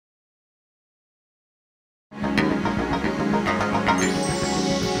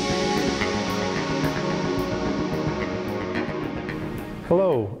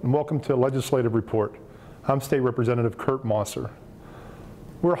Hello, and welcome to Legislative Report. I'm State Representative Kurt Mosser.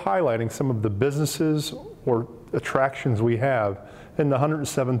 We're highlighting some of the businesses or attractions we have in the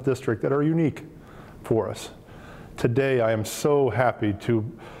 107th District that are unique for us. Today, I am so happy to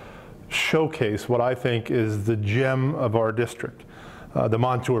showcase what I think is the gem of our district, the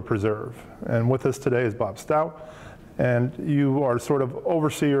Montour Preserve. And with us today is Bob Stout, and you are sort of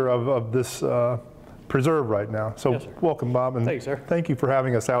overseer of this preserve right now. So yes, welcome, Bob, and thanks, sir. Thank you for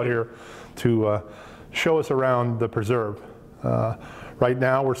having us out here to show us around the preserve. Right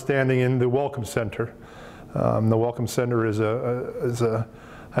now we're standing in the Welcome Center. The Welcome Center is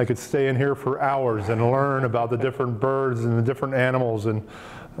I could stay in here for hours and learn about the different birds and the different animals and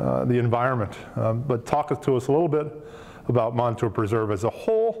the environment. But talk to us a little bit about Montour Preserve as a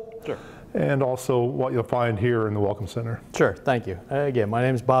whole. Sure. And also what you'll find here in the Welcome Center. Sure, thank you. Again, my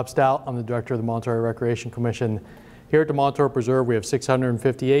name is Bob Stout. I'm the director of the Montour Recreation Commission. Here at the Montour Preserve, we have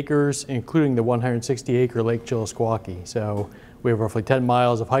 650 acres, including the 160-acre Lake Chillisquawkee. So we have roughly 10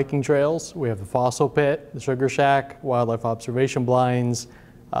 miles of hiking trails. We have the fossil pit, the sugar shack, wildlife observation blinds,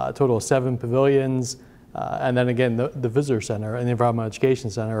 a total of 7 pavilions, and then again, the visitor center and the environmental education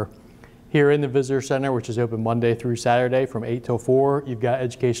center. Here in the visitor center, which is open Monday through Saturday from 8 till 4, you've got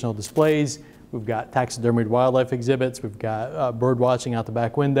educational displays. We've got taxidermied wildlife exhibits. We've got bird watching out the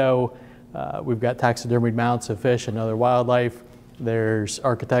back window. We've got taxidermied mounts of fish and other wildlife. There's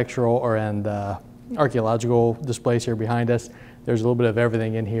architectural and archaeological displays here behind us. There's a little bit of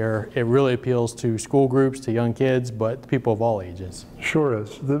everything in here. It really appeals to school groups, to young kids, but to people of all ages. Sure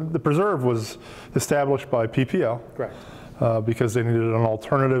is. The preserve was established by PPL. Correct. Because they needed an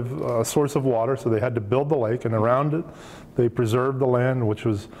alternative source of water, so they had to build the lake, and around it they preserved the land, which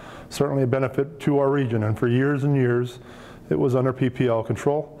was certainly a benefit to our region. And for years and years it was under PPL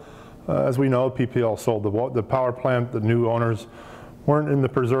control. As we know, PPL sold the power plant. The new owners weren't in the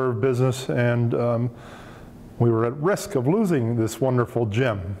preserve business, and we were at risk of losing this wonderful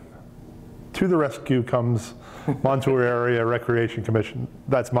gem. To the rescue comes Montour Area Recreation Commission.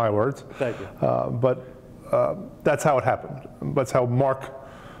 That's my words. Thank you. That's how it happened. That's how Mark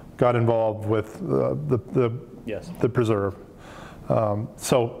got involved with the preserve.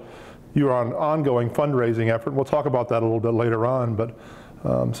 So you're on ongoing fundraising effort. We'll talk about that a little bit later on, but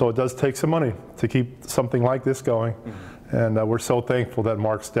so it does take some money to keep something like this going. Mm-hmm. And we're so thankful that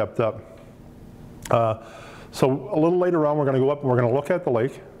Mark stepped up. So a little later on, we're going to go up and we're going to look at the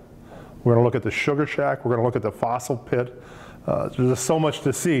lake. We're going to look at the sugar shack. We're going to look at the fossil pit. There's just so much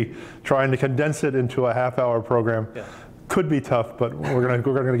to see. Trying to condense it into a half-hour program could be tough, but we're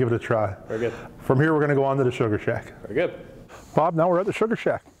gonna give it a try. Very good. From here, we're gonna go on to the sugar shack. Very good. Bob, now we're at the sugar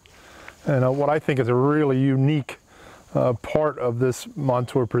shack, and what I think is a really unique part of this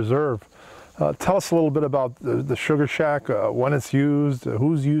Montour Preserve. Tell us a little bit about the sugar shack, when it's used,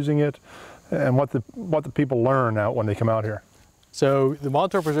 who's using it, and what the people learn out when they come out here. So the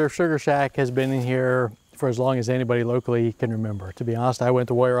Montour Preserve Sugar Shack has been in here for as long as anybody locally can remember. To be honest, I went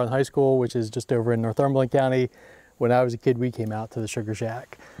to Warrior High School, which is just over in Northumberland County. When I was a kid, we came out to the Sugar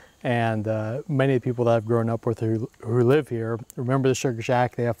Shack. And many of the people that I've grown up with who live here remember the Sugar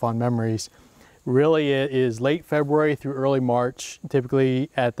Shack. They have fond memories. Really, it is late February through early March, typically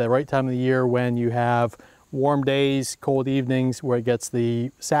at the right time of the year when you have warm days, cold evenings, where it gets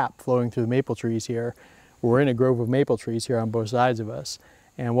the sap flowing through the maple trees here. We're in a grove of maple trees here on both sides of us.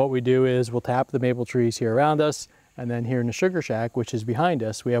 And what we do is we'll tap the maple trees here around us, and then here in the sugar shack, which is behind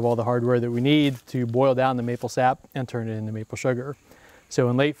us, we have all the hardware that we need to boil down the maple sap and turn it into maple sugar. So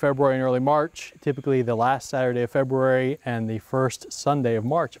in late February and early March, typically the last Saturday of February and the first Sunday of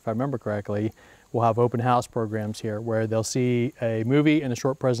March, if I remember correctly, we'll have open house programs here where they'll see a movie and a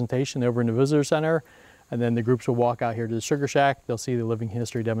short presentation over in the visitor center. And then the groups will walk out here to the sugar shack. They'll see the living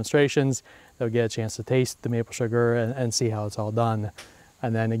history demonstrations. They'll get a chance to taste the maple sugar and see how it's all done.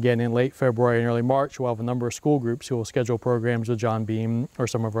 And then again in late February and early March, we'll have a number of school groups who will schedule programs with John Beam or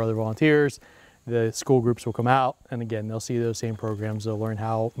some of our other volunteers. The school groups will come out, and again, they'll see those same programs. They'll learn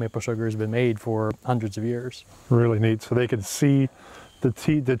how maple sugar has been made for hundreds of years. Really neat. So they can see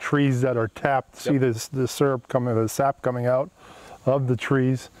the trees that are tapped, see the syrup coming, the sap coming out of the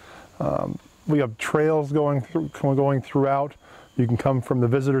trees. We have trails going throughout. You can come from the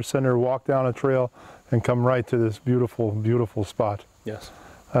visitor center, walk down a trail, and come right to this beautiful, beautiful spot. Yes.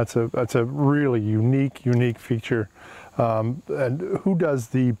 That's a really unique feature. And who does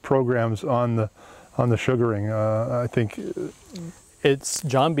the programs on the sugaring? I think it's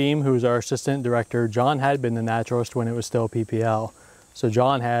John Beam, who's our assistant director. John had been the naturalist when it was still PPL. So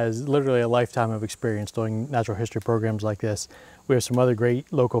John has literally a lifetime of experience doing natural history programs like this. We have some other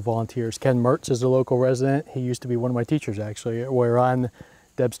great local volunteers. Ken Mertz is a local resident. He used to be one of my teachers actually at Run.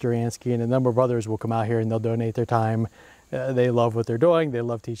 Deb Sturansky and a number of others will come out here and they'll donate their time. They love what they're doing. They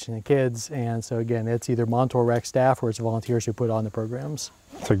love teaching the kids. And so again, it's either Montour Rec staff or it's volunteers who put on the programs.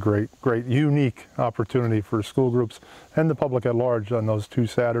 It's a great, unique opportunity for school groups and the public at large on those 2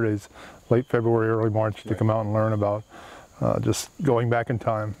 Saturdays, late February, early March, to come out and learn about just going back in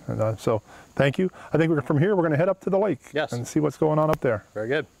time. And so thank you. I think from here, we're going to head up to the lake and see what's going on up there. Very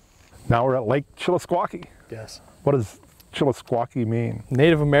good. Now we're at Lake Chillisquawkee. Yes. What does Chillisquawkee mean?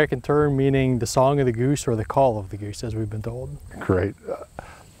 Native American term meaning the song of the goose or the call of the goose, as we've been told. Great.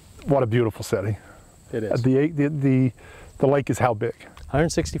 What a beautiful setting. It is. The lake is how big?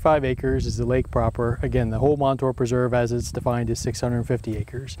 165 acres is the lake proper. Again, the whole Montour Preserve as it's defined is 650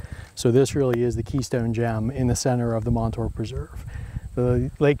 acres. So this really is the keystone gem in the center of the Montour Preserve. The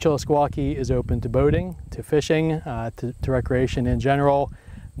Lake Chillisquawkee is open to boating, to fishing, to recreation in general.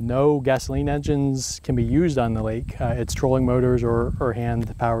 No gasoline engines can be used on the lake. It's trolling motors or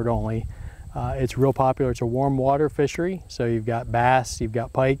hand powered only. It's real popular. It's a warm water fishery. So you've got bass, you've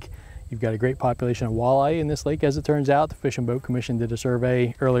got pike, you've got a great population of walleye in this lake as it turns out. The Fish and Boat Commission did a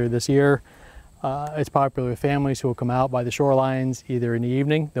survey earlier this year. It's popular with families who will come out by the shorelines either in the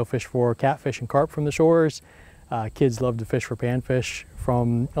evening. They'll fish for catfish and carp from the shores. Kids love to fish for panfish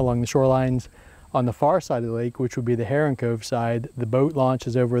from along the shorelines. On the far side of the lake, which would be the Heron Cove side, the boat launch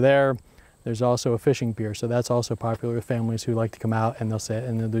is over there. There's also a fishing pier, so that's also popular with families who like to come out and they'll sit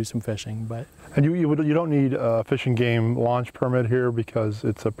and they'll do some fishing. And you don't need a fishing game launch permit here because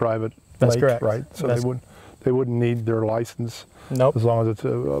it's a private That's lake, correct. right? So they wouldn't need their license. Nope. As long as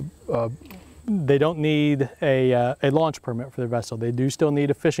it's they don't need a launch permit for their vessel. They do still need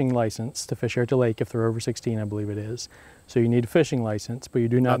a fishing license to fish here at the lake if they're over 16, I believe it is. So you need a fishing license, but you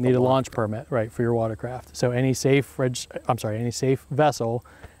do not need a launch permit, right, for your watercraft. So any safe vessel,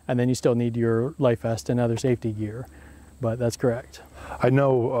 and then you still need your life vest and other safety gear. But that's correct. I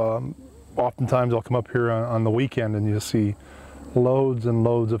know oftentimes I'll come up here on the weekend and you'll see loads and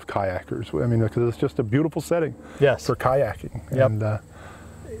loads of kayakers. I mean, because it's just a beautiful setting for kayaking. Yep.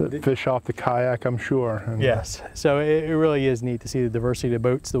 And fish off the kayak, I'm sure. And, yes, so it really is neat to see the diversity of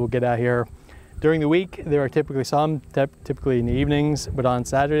boats that will get out here. During the week, there are typically some, typically in the evenings, but on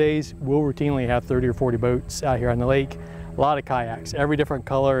Saturdays, we'll routinely have 30 or 40 boats out here on the lake. A lot of kayaks, every different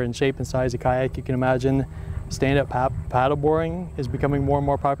color and shape and size of kayak you can imagine. Stand-up paddleboarding is becoming more and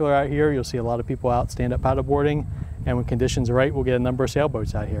more popular out here. You'll see a lot of people out stand-up paddleboarding, and when conditions are right, we'll get a number of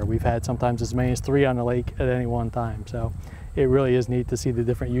sailboats out here. We've had sometimes as many as 3 on the lake at any one time, so it really is neat to see the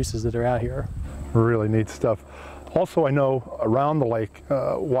different uses that are out here. Really neat stuff. Also, I know around the lake,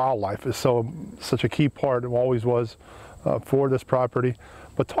 wildlife is such a key part, and always was, for this property.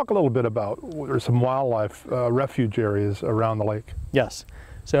 But talk a little bit about, there's some wildlife refuge areas around the lake. Yes.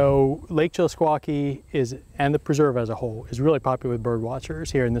 So Lake Chillisquawkee and the preserve as a whole is really popular with bird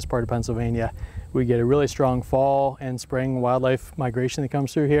watchers here in this part of Pennsylvania. We get a really strong fall and spring wildlife migration that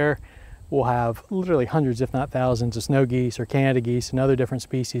comes through here. We'll have literally hundreds, if not thousands, of snow geese or Canada geese and other different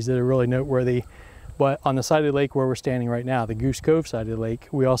species that are really noteworthy. But on the side of the lake where we're standing right now, the Goose Cove side of the lake,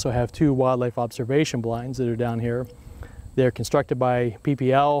 we also have 2 wildlife observation blinds that are down here. They're constructed by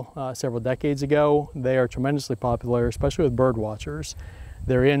PPL several decades ago. They are tremendously popular, especially with bird watchers.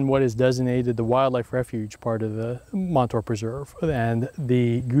 They're in what is designated the wildlife refuge part of the Montour Preserve. And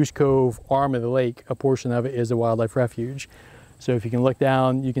the Goose Cove arm of the lake, a portion of it is a wildlife refuge. So if you can look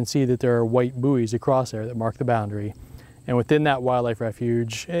down, you can see that there are white buoys across there that mark the boundary. And within that wildlife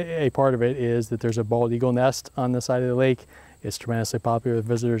refuge, a part of it is that there's a bald eagle nest on the side of the lake. It's tremendously popular with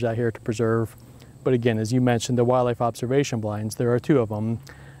visitors out here to preserve. But again, as you mentioned, the wildlife observation blinds, there are 2 of them.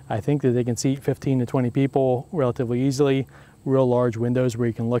 I think that they can seat 15 to 20 people relatively easily. Real large windows where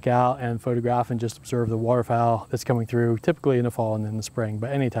you can look out and photograph and just observe the waterfowl that's coming through, typically in the fall and in the spring,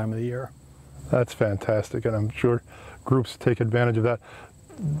 but any time of the year. That's fantastic, and I'm sure groups take advantage of that.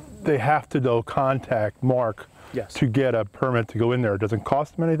 They have to, though, contact Mark to get a permit to go in there. It doesn't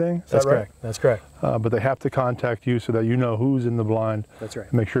cost them anything? That's right? Correct. That's correct. But they have to contact you so that you know who's in the blind. That's right.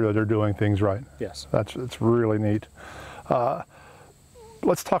 And make sure that they're doing things right. Yes. It's really neat.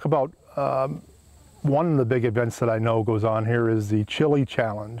 Let's talk about one of the big events that I know goes on here is the Chili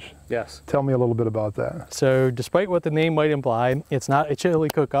Challenge. Yes. Tell me a little bit about that. So despite what the name might imply, it's not a chili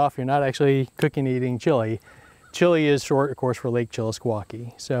cook-off. You're not actually cooking and eating chili. Chili is short, of course, for Lake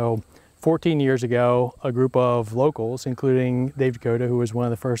Chillisquawkee. So 14 years ago, a group of locals, including Dave Dakota, who was one of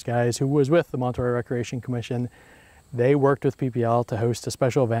the first guys who was with the Montour Recreation Commission, they worked with PPL to host a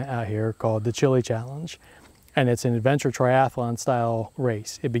special event out here called the Chili Challenge. and it's an adventure triathlon style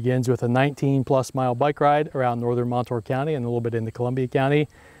race. It begins with a 19+ mile bike ride around northern Montour County and a little bit into Columbia County.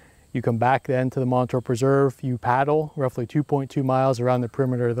 You come back then to the Montour Preserve. You paddle roughly 2.2 miles around the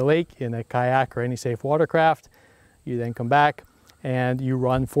perimeter of the lake in a kayak or any safe watercraft. You then come back and you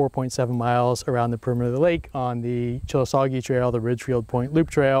run 4.7 miles around the perimeter of the lake on the Chillisaugue Trail, the Ridgefield Point Loop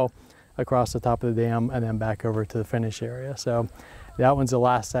Trail, across the top of the dam, and then back over to the finish area. So that one's the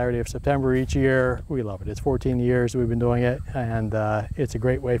last Saturday of September each year. We love it. It's 14 years we've been doing it, and it's a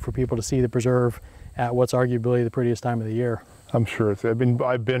great way for people to see the preserve at what's arguably the prettiest time of the year. I'm sure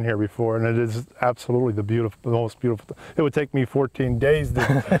I've been here before, and it is absolutely the most beautiful. It would take me 14 days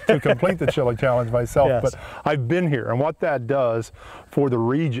to complete the Chili Challenge myself, yes. But I've been here, and what that does for the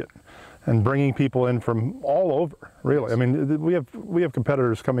region, and bringing people in from all over, really. I mean, we have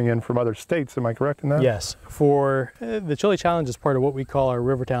competitors coming in from other states. Am I correct in that? Yes. For the Chili Challenge is part of what we call our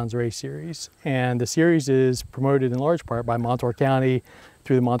River Towns Race Series, and the series is promoted in large part by Montour County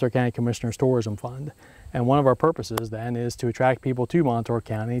through the Montour County Commissioners Tourism Fund. And one of our purposes then is to attract people to Montour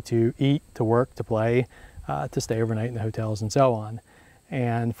County to eat, to work, to play, to stay overnight in the hotels and so on.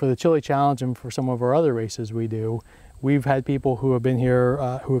 And for the Chili Challenge and for some of our other races we do, we've had people who have been here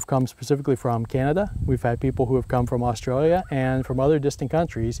who have come specifically from Canada. We've had people who have come from Australia and from other distant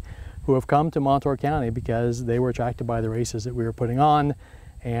countries who have come to Montour County because they were attracted by the races that we were putting on,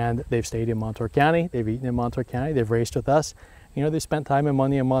 and they've stayed in Montour County, they've eaten in Montour County, they've raced with us. You know, they spent time and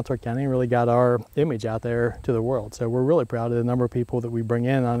money in Montour County and really got our image out there to the world. So we're really proud of the number of people that we bring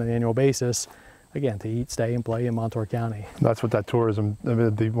in on an annual basis, again, to eat, stay, and play in Montour County. That's what that tourism,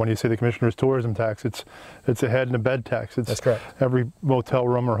 when you say the Commissioner's Tourism Tax, it's a head and a bed tax. That's correct. Every motel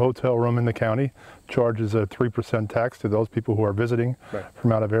room or hotel room in the county charges a 3% tax to those people who are visiting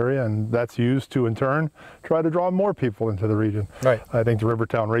from out of area, and that's used to, in turn, try to draw more people into the region. Right. I think the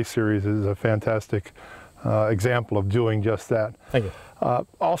Rivertown Race Series is a fantastic example of doing just that. Thank you.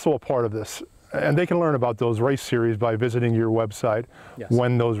 Also a part of this, and they can learn about those race series by visiting your website, yes.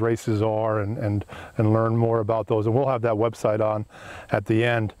 when those races are, and learn more about those. And we'll have that website on at the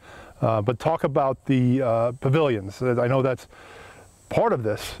end. But talk about the pavilions. I know that's part of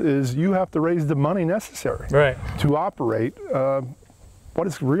this, is you have to raise the money necessary to operate what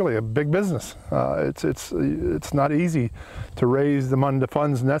is really a big business. It's not easy to raise the money, the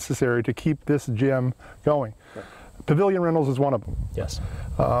funds necessary to keep this gym going. Right. Pavilion rentals is one of them. Yes.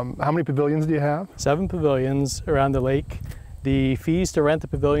 How many pavilions do you have? 7 pavilions around the lake. The fees to rent the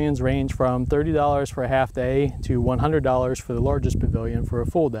pavilions range from $30 for a half day to $100 for the largest pavilion for a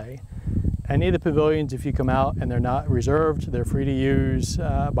full day. Any of the pavilions, if you come out and they're not reserved, they're free to use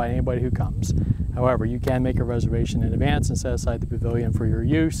by anybody who comes. However, you can make a reservation in advance and set aside the pavilion for your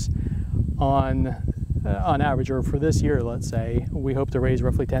use. On average, or for this year, let's say, we hope to raise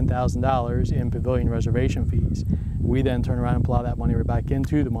roughly $10,000 in pavilion reservation fees. We then turn around and plow that money right back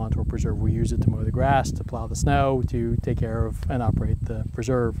into the Montour Preserve. We use it to mow the grass, to plow the snow, to take care of and operate the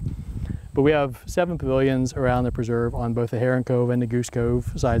preserve. But we have 7 pavilions around the preserve on both the Heron Cove and the Goose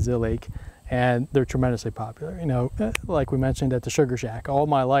Cove sides of the lake, and they're tremendously popular. You know, like we mentioned at the Sugar Shack, all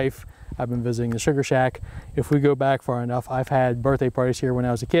my life I've been visiting the Sugar Shack. If we go back far enough, I've had birthday parties here when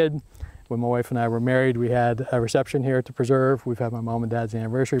I was a kid. When my wife and I were married, we had a reception here at the preserve. We've had my mom and dad's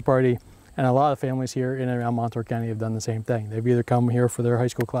anniversary party. And a lot of families here in and around Montour County have done the same thing. They've either come here for their high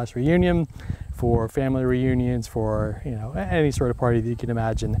school class reunion, for family reunions, for any sort of party that you can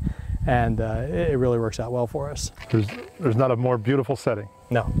imagine. And it really works out well for us. There's not a more beautiful setting.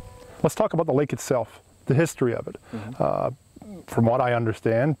 No. Let's talk about the lake itself, the history of it. Mm-hmm. From what I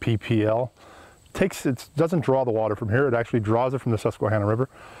understand, PPL doesn't draw the water from here. It actually draws it from the Susquehanna River.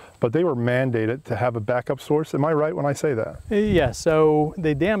 But they were mandated to have a backup source. Am I right when I say that? Yeah, so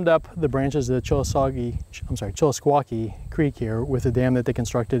they dammed up the branches of the Chillisaugue Creek here with a dam that they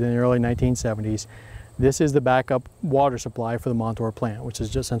constructed in the early 1970s. This is the backup water supply for the Montour plant, which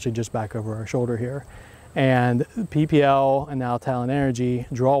is essentially just back over our shoulder here. And PPL and now Talon Energy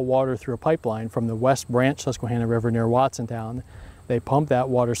draw water through a pipeline from the West Branch Susquehanna River near Watsontown. They pump that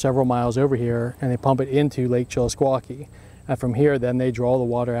water several miles over here and they pump it into Lake Chillisaugue. And from here, then they draw the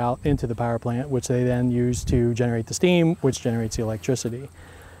water out into the power plant, which they then use to generate the steam, which generates the electricity.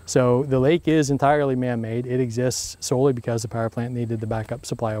 So the lake is entirely man-made. It exists solely because the power plant needed the backup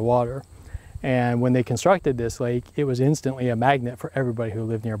supply of water. And when they constructed this lake, it was instantly a magnet for everybody who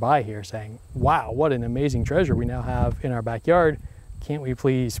lived nearby here, saying, wow, what an amazing treasure we now have in our backyard. Can't we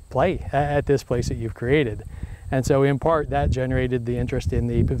please play at this place that you've created? And so in part that generated the interest in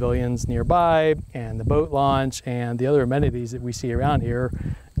the pavilions nearby and the boat launch and the other amenities that we see around here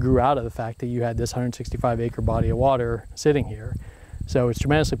grew out of the fact that you had this 165-acre body of water sitting here. So it's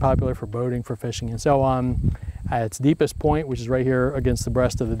tremendously popular for boating, for fishing, and so on. At its deepest point, which is right here against the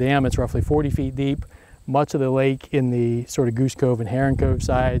breast of the dam, it's roughly 40 feet deep. Much of the lake in the sort of Goose Cove and Heron Cove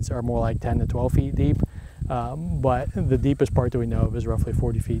sides are more like 10 to 12 feet deep. But the deepest part that we know of is roughly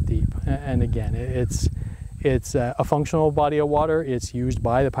 40 feet deep. And again, it's a functional body of water. It's used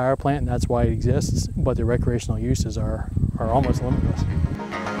by the power plant, and that's why it exists, but the recreational uses are almost limitless.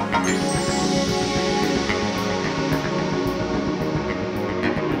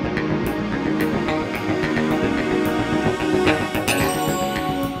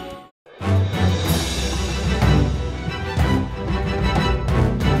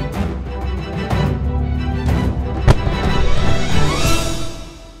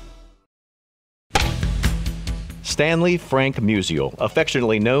 Stanley Frank Musial,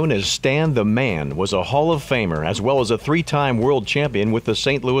 affectionately known as Stan the Man, was a Hall of Famer as well as a three-time world champion with the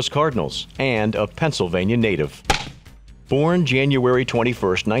St. Louis Cardinals and a Pennsylvania native. Born January 21,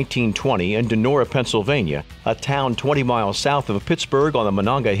 1920 in Donora, Pennsylvania, a town 20 miles south of Pittsburgh on the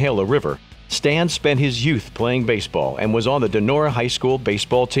Monongahela River, Stan spent his youth playing baseball and was on the Donora High School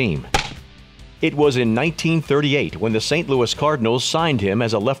baseball team. It was in 1938 when the St. Louis Cardinals signed him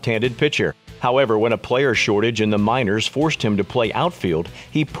as a left-handed pitcher. However, when a player shortage in the minors forced him to play outfield,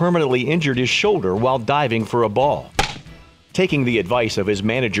 he permanently injured his shoulder while diving for a ball. Taking the advice of his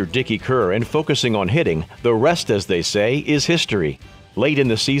manager Dickie Kerr and focusing on hitting, the rest, as they say, is history. Late in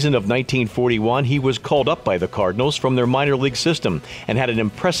the season of 1941, he was called up by the Cardinals from their minor league system and had an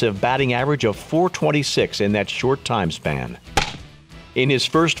impressive batting average of .426 in that short time span. In his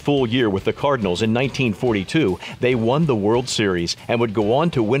first full year with the Cardinals in 1942, they won the World Series and would go on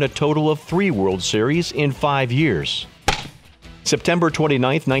to win a total of 3 World Series in 5 years. September 29,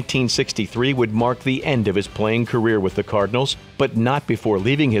 1963 would mark the end of his playing career with the Cardinals, but not before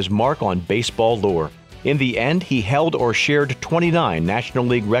leaving his mark on baseball lore. In the end, he held or shared 29 National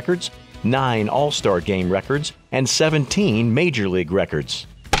League records, 9 All-Star Game records, and 17 Major League records.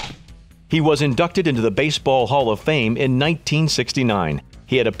 He was inducted into the Baseball Hall of Fame in 1969.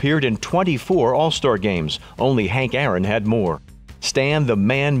 He had appeared in 24 All-Star games. Only Hank Aaron had more. Stan the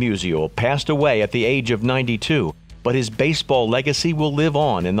Man Musial passed away at the age of 92, but his baseball legacy will live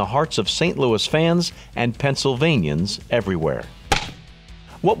on in the hearts of St. Louis fans and Pennsylvanians everywhere.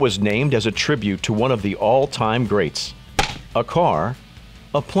 What was named as a tribute to one of the all-time greats? A car,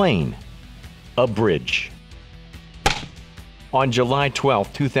 a plane, a bridge. On July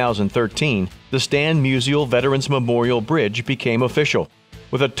 12, 2013, the Stan Musial Veterans Memorial Bridge became official.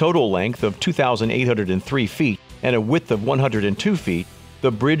 With a total length of 2,803 feet and a width of 102 feet,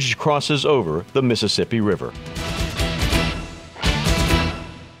 the bridge crosses over the Mississippi River.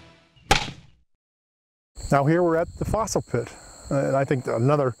 Now here we're at the fossil pit, and I think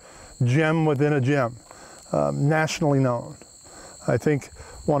another gem within a gem, nationally known. I think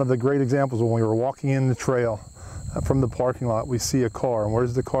one of the great examples when we were walking in the trail, from the parking lot, we see a car. And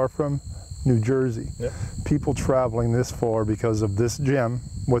where's the car from? New Jersey. Yep. People traveling this far because of this gem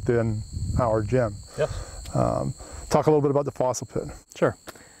within our gem. Yep. Talk a little bit about the fossil pit. Sure.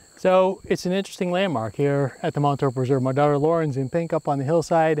 So it's an interesting landmark here at the Montour Preserve. My daughter Lauren's in pink up on the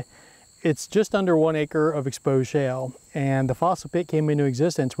hillside. It's just under 1 acre of exposed shale, and the fossil pit came into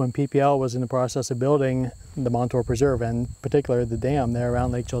existence when PPL was in the process of building the Montour Preserve, and in particular the dam there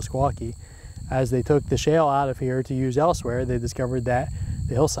around Lake Chilsquawkee. As they took the shale out of here to use elsewhere, they discovered that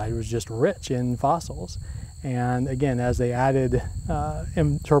the hillside was just rich in fossils. And again, as they added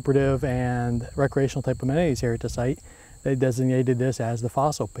interpretive and recreational type amenities here at the site, they designated this as the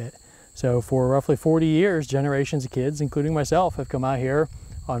fossil pit. So for roughly 40 years, generations of kids, including myself, have come out here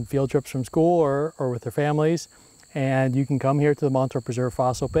on field trips from school or with their families. And you can come here to the Montour Preserve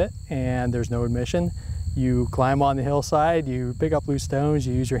fossil pit, and there's no admission. You climb on the hillside, you pick up loose stones,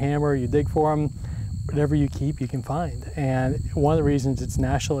 you use your hammer, you dig for them. Whatever you keep, you can find. And one of the reasons it's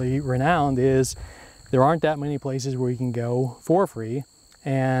nationally renowned is there aren't that many places where you can go for free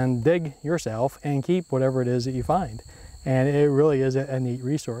and dig yourself and keep whatever it is that you find. And it really is a neat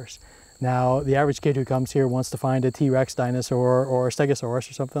resource. Now, the average kid who comes here wants to find a T-Rex dinosaur or a Stegosaurus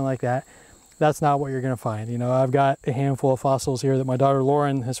or something like that. That's not what you're gonna find. You know, I've got a handful of fossils here that my daughter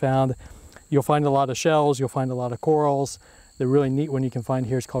Lauren has found. You'll find a lot of shells, you'll find a lot of corals. The really neat one you can find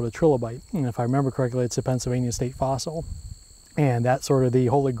here is called a trilobite. And if I remember correctly, it's a Pennsylvania state fossil. And that's sort of the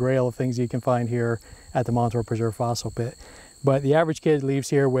holy grail of things you can find here at the Montour Preserve fossil pit. But the average kid leaves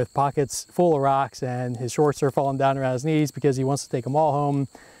here with pockets full of rocks, and his shorts are falling down around his knees because he wants to take them all home.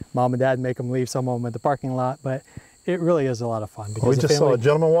 Mom and Dad make him leave some of them at the parking lot, but it really is a lot. Of fun. Because we just saw a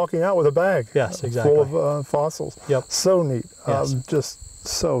gentleman walking out with a bag. Yes, exactly. Full of fossils. Yep. So neat. Yes. Just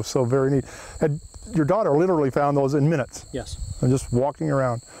so very neat. And your daughter literally found those in minutes. Yes. and just walking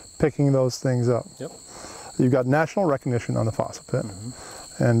around, picking those things up. Yep. You've got national recognition on the fossil pit.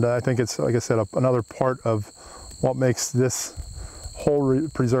 And I think it's, like I said, another part of what makes this whole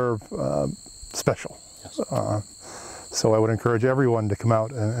preserve special. Yes. So I would encourage everyone to come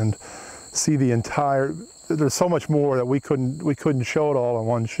out and see the entire. There's so much more that we couldn't show it all in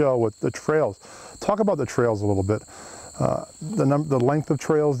one show with the trails. Talk about the trails a little bit. The length of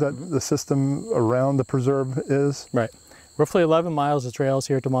trails that the system around the preserve is. Right. Roughly 11 miles of trails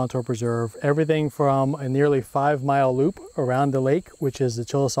here to Montour Preserve. Everything from a nearly 5-mile loop around the lake, which is the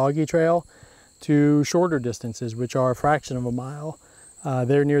Chillisaugie Trail, to shorter distances, which are a fraction of a mile.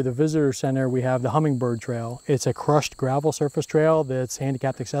 There near the visitor center, we have the Hummingbird Trail. It's a crushed gravel surface trail that's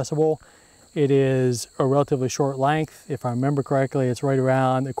handicapped accessible. It is a relatively short length. If I remember correctly, it's right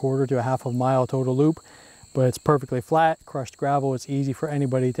around a quarter to a half of a mile total loop, but it's perfectly flat, crushed gravel. It's easy for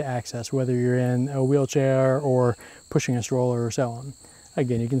anybody to access, whether you're in a wheelchair or pushing a stroller or so on.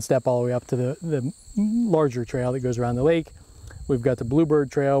 Again, you can step all the way up to the larger trail that goes around the lake. We've got the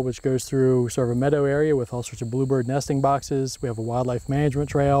Bluebird Trail, which goes through sort of a meadow area with all sorts of bluebird nesting boxes. We have a wildlife management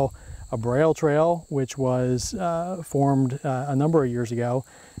trail, a Braille Trail, which was formed a number of years ago,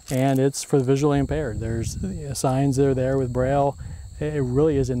 and it's for the visually impaired. There's signs that are there with Braille. It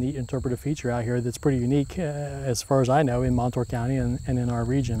really is a neat interpretive feature out here that's pretty unique, as far as I know, in Montour County and in our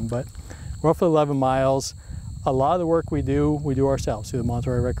region. But roughly 11 miles. A lot of the work we do ourselves through the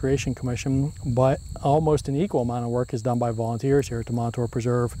Montour Recreation Commission, but almost an equal amount of work is done by volunteers here at the Montour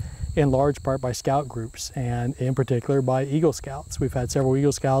Preserve, in large part by scout groups, and in particular by Eagle Scouts. We've had several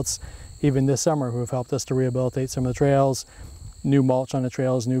Eagle Scouts even this summer who have helped us to rehabilitate some of the trails, new mulch on the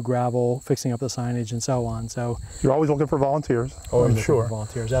trails, new gravel, fixing up the signage, and so on. So you're always looking for volunteers. I'm sure.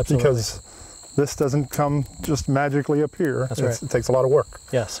 Volunteers, absolutely. Because this doesn't come just magically up here. That's right. It takes a lot of work.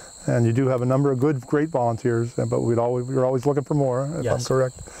 Yes. And you do have a number of great volunteers, but we're always looking for more, if I'm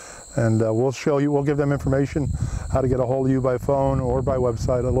correct. And we'll give them information how to get a hold of you by phone or by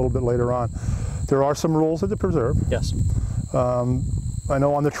website a little bit later on. There are some rules at the preserve. Yes. I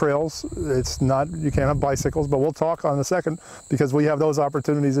know on the trails, you can't have bicycles, but we'll talk on a second because we have those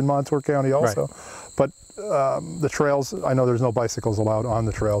opportunities in Montour County also. Right. But the trails, I know there's no bicycles allowed on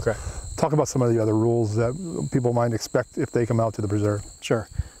the trails. Correct. Talk about some of the other rules that people might expect if they come out to the preserve. Sure.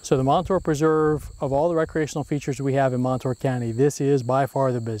 So the Montour Preserve, of all the recreational features we have in Montour County, this is by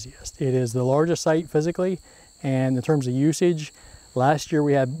far the busiest. It is the largest site physically, and in terms of usage, last year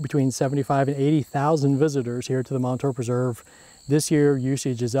we had between 75 and 80,000 visitors here to the Montour Preserve. This year,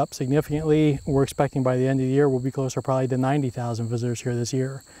 usage is up significantly. We're expecting by the end of the year, we'll be closer probably to 90,000 visitors here this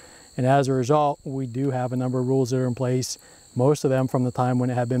year. And as a result, we do have a number of rules that are in place, most of them from the time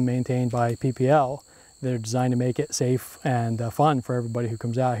when it had been maintained by PPL. They're designed to make it safe and fun for everybody who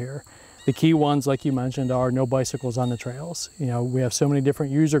comes out here. The key ones, like you mentioned, are no bicycles on the trails. You know, we have so many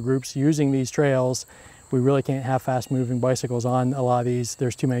different user groups using these trails. We really can't have fast-moving bicycles on a lot of these.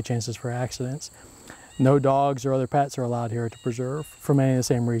 There's too many chances for accidents. No dogs or other pets are allowed here to preserve for many of the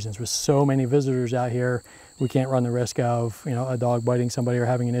same reasons. With so many visitors out here, we can't run the risk of, a dog biting somebody or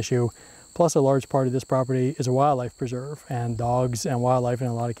having an issue. Plus, a large part of this property is a wildlife preserve, and dogs and wildlife in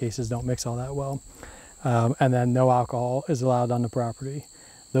a lot of cases don't mix all that well. And then no alcohol is allowed on the property.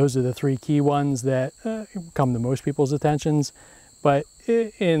 Those are the three key ones that come to most people's attentions. But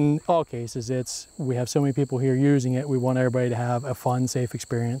in all cases, we have so many people here using it, we want everybody to have a fun, safe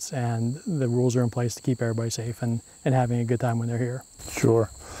experience, and the rules are in place to keep everybody safe and having a good time when they're here.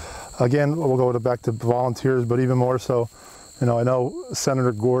 Sure. Again, we'll go back to volunteers, but even more so, I know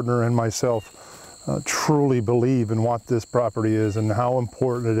Senator Gordner and myself truly believe in what this property is and how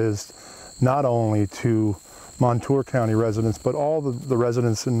important it is, not only to Montour County residents, but all the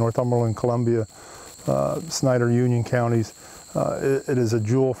residents in Northumberland, Columbia, Snyder, Union counties. It is a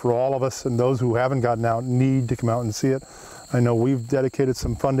jewel for all of us, and those who haven't gotten out need to come out and see it. I know we've dedicated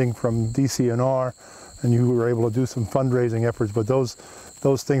some funding from DCNR, and you were able to do some fundraising efforts, but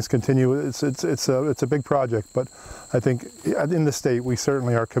those things continue. It's a big project, but I think in the state we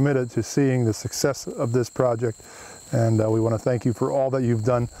certainly are committed to seeing the success of this project, and we want to thank you for all that you've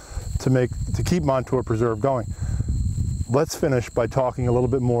done to keep Montour Preserve going. Let's finish by talking a little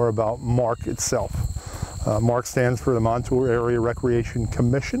bit more about MARC itself. MARC stands for the Montour Area Recreation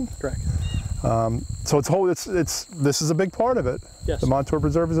Commission. Correct. So this is a big part of it. Yes. The Montour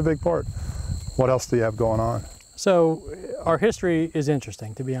Preserve is a big part. What else do you have going on? So our history is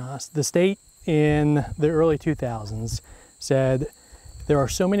interesting, to be honest. The state in the early 2000s said there are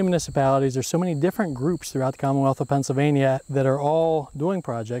so many municipalities, there's so many different groups throughout the Commonwealth of Pennsylvania that are all doing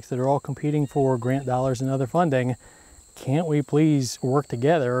projects, that are all competing for grant dollars and other funding. Can't we please work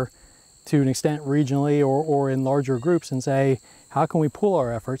together to an extent regionally or in larger groups and say, how can we pool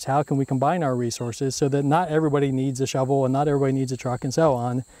our efforts? How can we combine our resources so that not everybody needs a shovel and not everybody needs a truck and so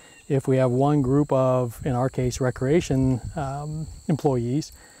on? If we have one group of, in our case, recreation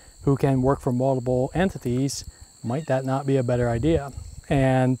employees who can work for multiple entities, might that not be a better idea?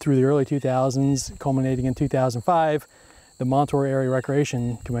 And through the early 2000s, culminating in 2005, the Montour Area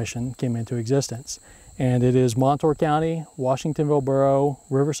Recreation Commission came into existence. And it is Montour County, Washingtonville Borough,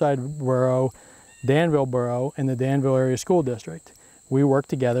 Riverside Borough, Danville Borough, and the Danville Area School District. We work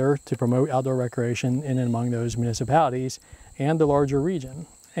together to promote outdoor recreation in and among those municipalities and the larger region.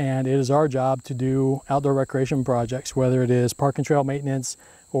 And it is our job to do outdoor recreation projects, whether it is park and trail maintenance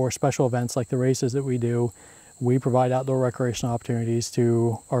or special events like the races that we do. We provide outdoor recreation opportunities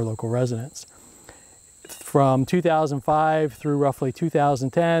to our local residents. From 2005 through roughly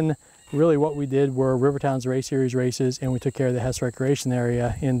 2010, really what we did were Rivertown's Race Series races, and we took care of the Hess Recreation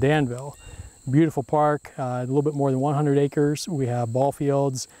Area in Danville. Beautiful park, a little bit more than 100 acres. We have ball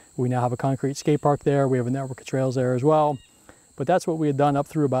fields. We now have a concrete skate park there. We have a network of trails there as well. But that's what we had done up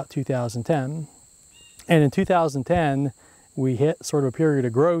through about 2010. And in 2010, we hit sort of a period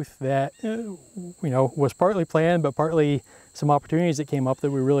of growth that was partly planned, but partly some opportunities that came up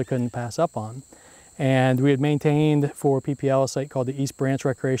that we really couldn't pass up on. And we had maintained for PPL a site called the East Branch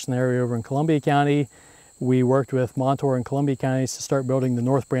Recreation Area over in Columbia County. We worked with Montour and Columbia counties to start building the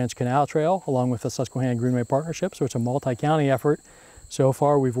North Branch Canal Trail along with the Susquehanna Greenway Partnership, so it's a multi-county effort. So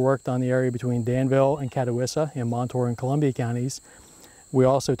far we've worked on the area between Danville and Catawissa in Montour and Columbia counties. We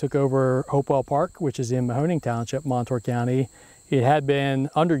also took over Hopewell Park, which is in Mahoning Township, Montour County. It had been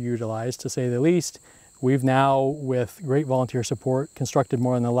underutilized, to say the least. We've now, with great volunteer support, constructed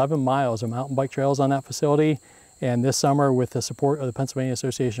more than 11 miles of mountain bike trails on that facility. And this summer, with the support of the Pennsylvania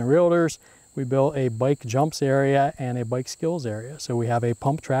Association of Realtors, we built a bike jumps area and a bike skills area. So we have a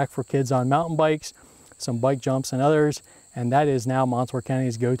pump track for kids on mountain bikes, some bike jumps and others, and that is now Montour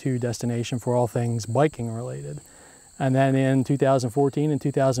County's go-to destination for all things biking related. And then in 2014 and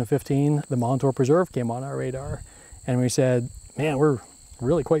 2015, the Montour Preserve came on our radar. And we said, man, we're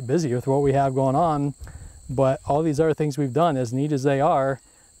really quite busy with what we have going on, but all these other things we've done, as neat as they are,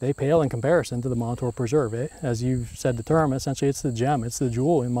 they pale in comparison to the Montour Preserve. As you've said the term, essentially it's the gem, it's the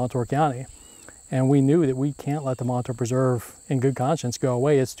jewel in Montour County. And we knew that we can't let the Montour Preserve in good conscience go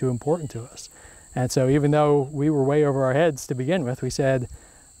away. It's too important to us. And so even though we were way over our heads to begin with, we said,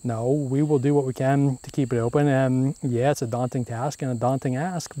 no, we will do what we can to keep it open. And yeah, it's a daunting task and a daunting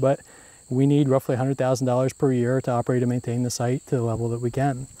ask, but we need roughly $100,000 per year to operate and maintain the site to the level that we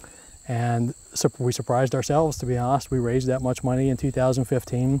can. And so we surprised ourselves, to be honest. We raised that much money in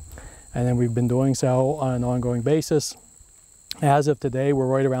 2015, and then we've been doing so on an ongoing basis. As of today, we're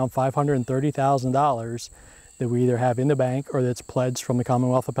right around $530,000 that we either have in the bank or that's pledged from the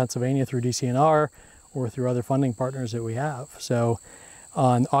Commonwealth of Pennsylvania through DCNR or through other funding partners that we have. So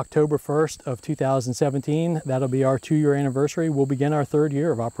on October 1st of 2017, that'll be our 2-year anniversary. We'll begin our 3rd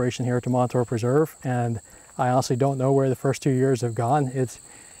year of operation here at the Montour Preserve, and I honestly don't know where the first 2 years have gone.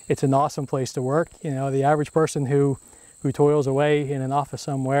 It's an awesome place to work. You know, the average person who toils away in an office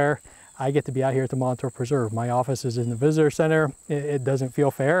somewhere, I get to be out here at the Montour Preserve. My office is in the visitor center. It doesn't feel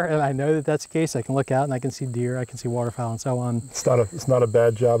fair, and I know that that's the case. I can look out and I can see deer, I can see waterfowl and so on. It's not a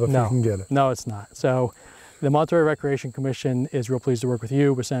bad job if you can get it. No, it's not. So the Montour Recreation Commission is real pleased to work with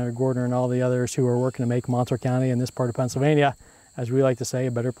you, with Senator Gordner and all the others who are working to make Montour County and this part of Pennsylvania, as we like to say,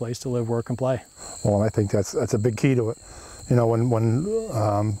 a better place to live, work, and play. Well, and I think that's a big key to it. You know, when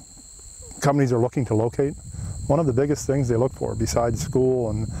companies are looking to locate, one of the biggest things they look for, besides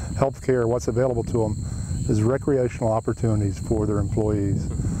school and healthcare, what's available to them, is recreational opportunities for their employees.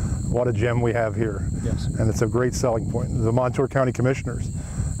 What a gem we have here. Yes. And it's a great selling point. The Montour County Commissioners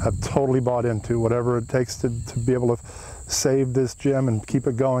have totally bought into whatever it takes to be able to save this gem and keep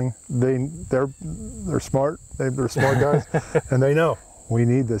it going. They're smart. They're smart guys, and they know we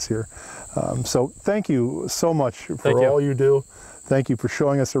need this here. So thank you so much for all you do. Thank you for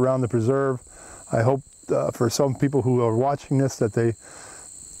showing us around the preserve. I hope for some people who are watching this that they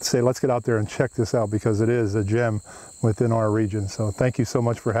say, let's get out there and check this out, because it is a gem within our region. So thank you so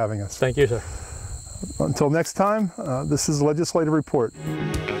much for having us. Thank you, sir. Until next time, this is Legislative Report.